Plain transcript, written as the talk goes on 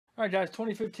All right, guys,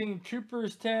 2015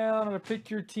 Cooperstown. I'm going to pick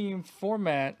your team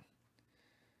format.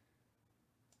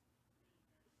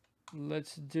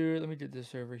 Let's do it. Let me get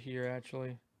this over here,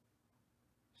 actually,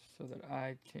 so that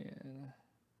I can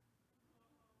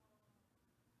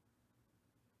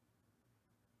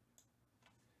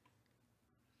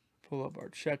pull up our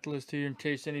checklist here in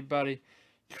case anybody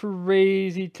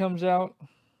crazy comes out.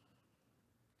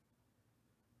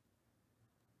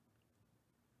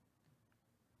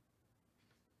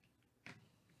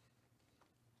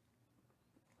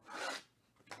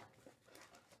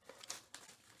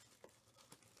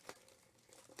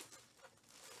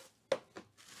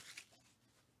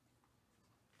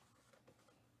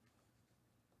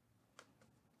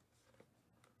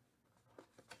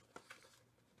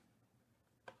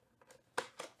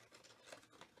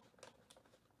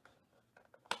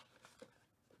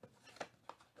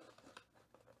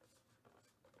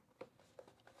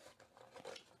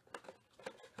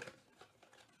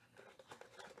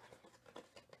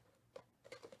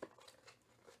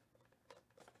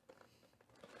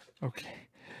 Okay.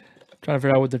 Trying to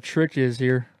figure out what the trick is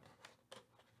here.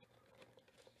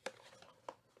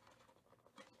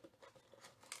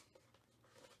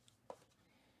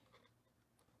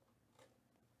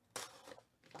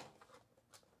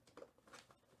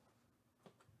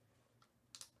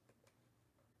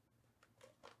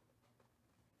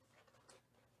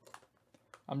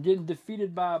 I'm getting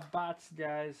defeated by bots,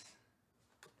 guys.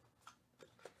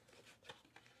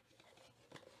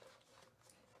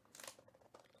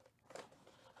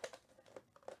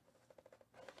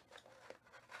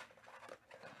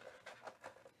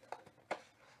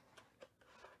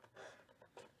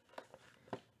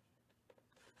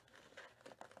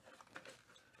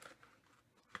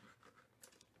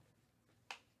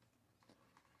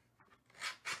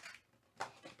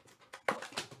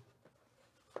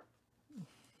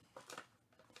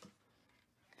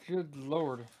 Good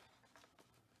Lord.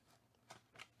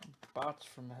 Bots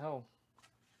from hell.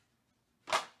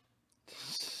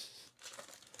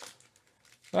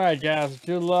 Alright, guys.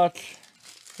 Good luck,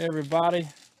 everybody.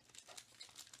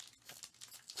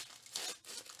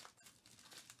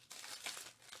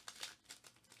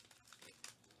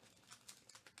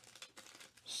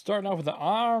 Starting off with the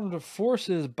Armed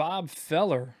Forces, Bob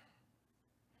Feller.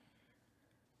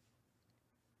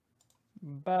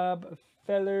 Bob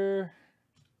Feller.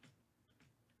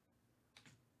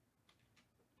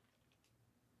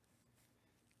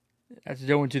 That's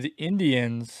going to the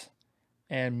Indians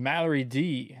and Mallory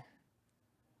D.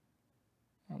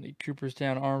 On the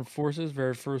Cooperstown Armed Forces,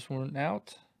 very first one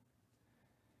out.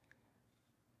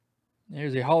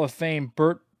 There's a Hall of Fame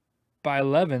Burt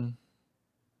Blyleven.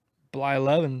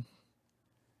 Hall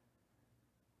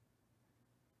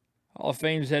of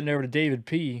Fame's heading over to David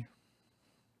P.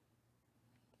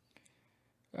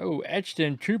 Oh, etched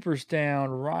in Cooperstown,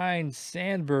 Ryan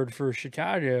Sandberg for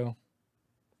Chicago.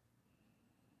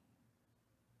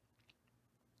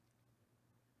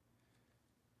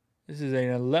 This is an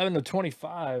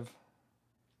 11/25.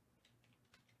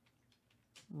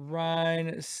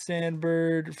 Ryan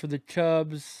Sandberg for the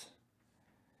Cubs.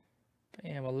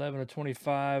 Bam,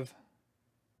 11/25.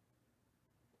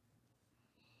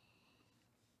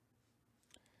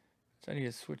 So I need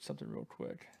to switch something real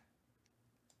quick.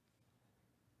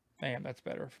 Bam, that's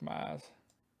better for my eyes.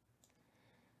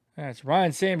 That's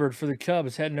Ryan Sandberg for the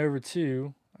Cubs heading over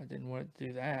to. I didn't want to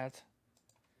do that.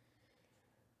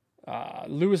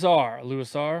 Lewis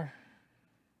R.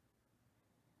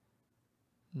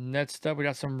 Next up, we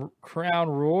got some Crown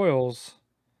Royals.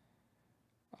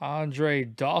 Andre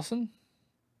Dawson.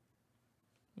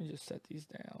 Let me just set these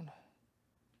down.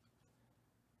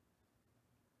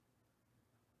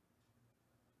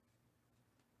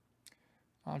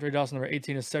 Andre Dawson, number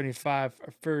 18/75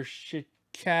 for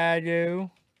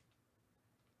Chicago.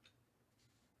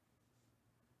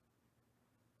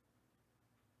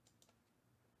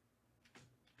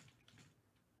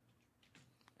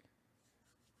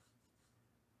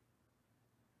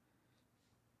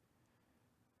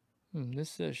 This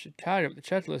says Chicago, but the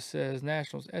checklist says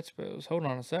Nationals Expos. Hold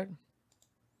on a second.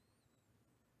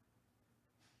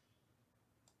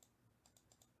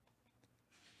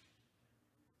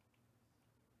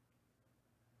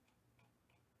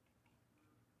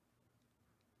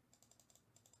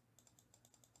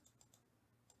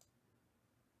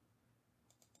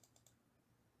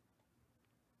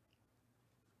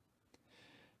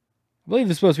 I believe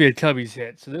this is supposed to be a Cubbies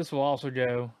hit, so this will also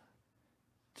go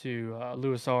to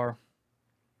Lewis R.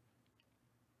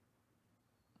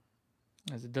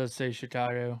 As it does say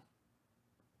Chicago.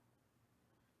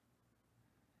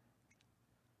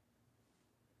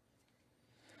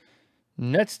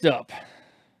 Next up,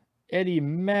 Eddie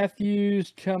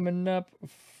Matthews coming up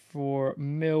for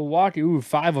Milwaukee. Ooh,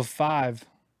 5 of 5.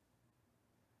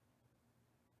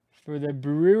 For the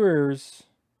Brewers.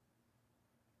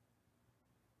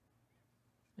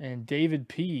 And David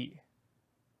P.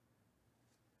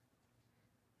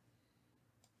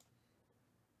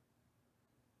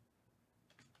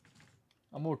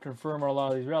 I'm going to confirm a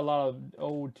lot of these. We got a lot of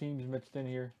old teams mixed in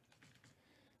here.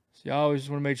 So you always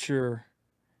want to make sure.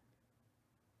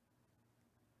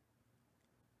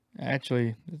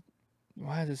 Actually,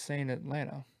 why is it saying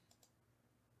Atlanta?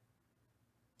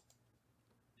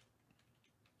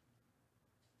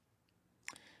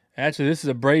 Actually, this is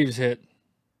a Braves hit.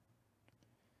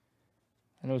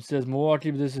 I know it says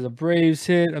Milwaukee, but this is a Braves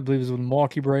hit. I believe it's with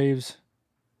Milwaukee Braves.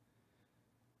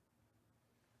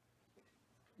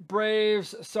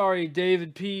 Braves, sorry,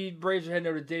 David P. Braves are heading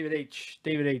over to David H.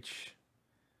 David H.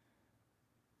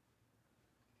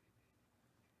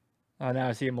 Oh, now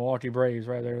I see Milwaukee Braves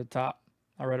right there at the top.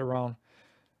 I read it wrong.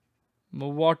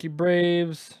 Milwaukee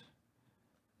Braves.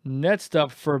 Next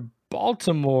up for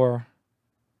Baltimore.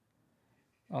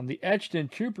 On the etched in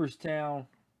Cooperstown.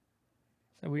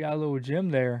 So we got a little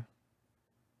gem there.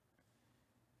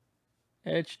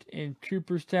 Etched in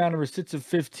Cooperstown, number 6 of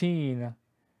 15.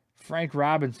 Frank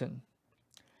Robinson.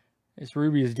 This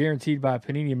Ruby is guaranteed by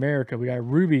Panini America. We got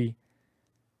Ruby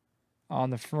on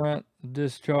the front of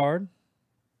this card.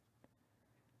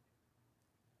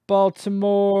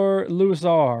 Baltimore, Lewis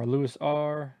R. Lewis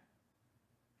R.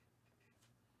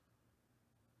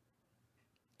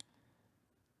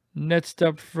 Next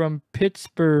up from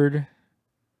Pittsburgh,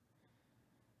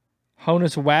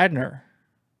 Honus Wagner.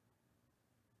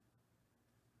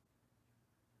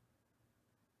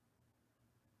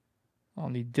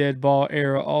 On the dead ball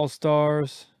era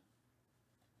All-Stars.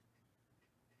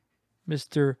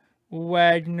 Mr.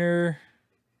 Wagner.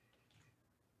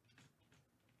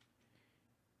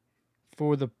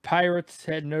 For the Pirates,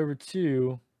 heading over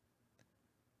to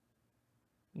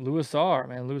Lewis R.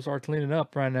 Man, Lewis R cleaning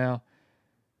up right now.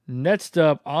 Next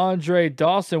up, Andre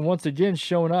Dawson once again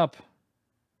showing up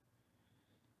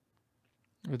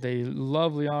with a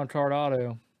lovely on-card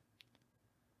auto.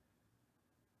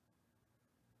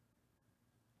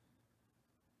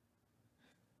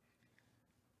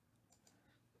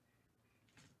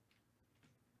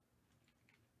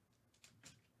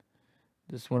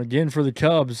 This one again for the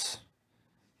Cubs.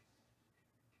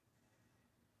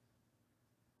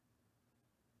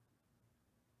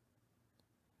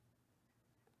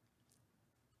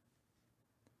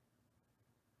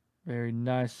 Very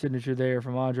nice signature there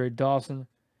from Andre Dawson.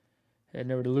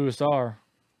 Heading over to Lewis R.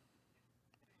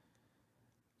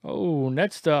 Oh,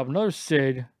 next up, another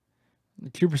Sig. The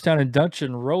Cooperstown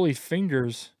Induction, Rolly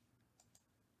Fingers.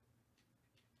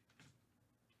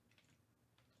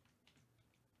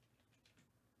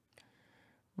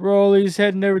 Rolly's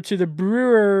heading over to the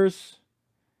Brewers.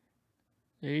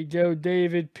 There you go,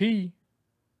 David P.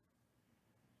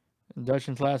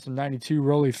 Induction class of 92,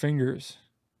 Rolly Fingers.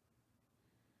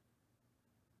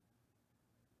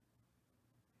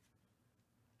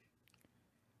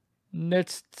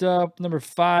 Next up, number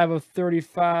 5 of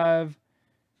 35,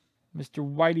 Mr.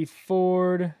 Whitey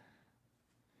Ford.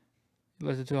 He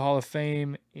led to the Hall of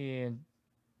Fame in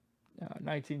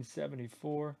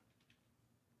 1974.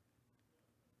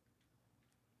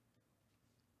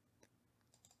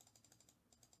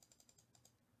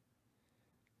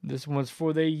 This one's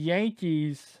for the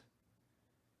Yankees.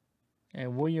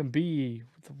 And William B.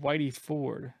 with Whitey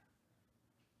Ford.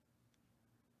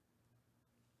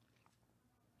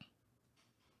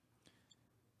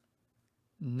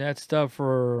 Next up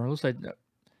for, looks like, got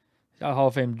a Hall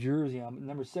of Fame jersey on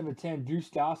number 710, Goose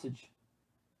Gossage.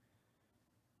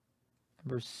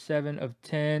 Number 7 of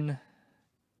 10.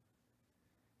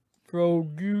 Pro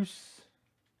Goose.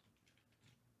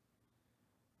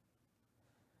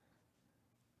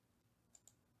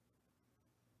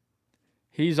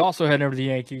 He's also heading over to the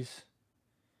Yankees.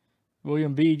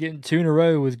 William B. getting 2 in a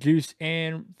row with Goose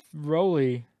and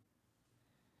Rolly.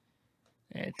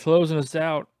 And closing us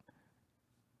out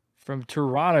from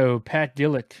Toronto, Pat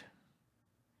Gillick.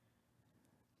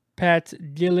 Pat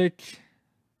Gillick,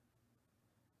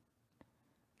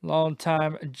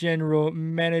 longtime general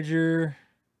manager.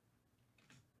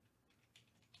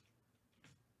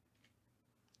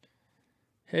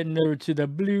 Heading over to the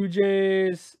Blue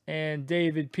Jays and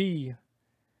David P.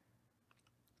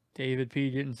 David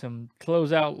P. getting some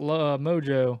closeout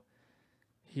mojo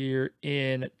here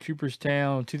in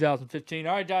Cooperstown 2015.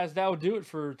 All right, guys, that will do it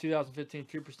for 2015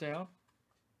 Cooperstown.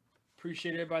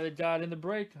 Appreciate everybody that died in the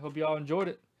break. Hope you all enjoyed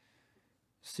it.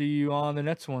 See you on the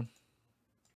next one.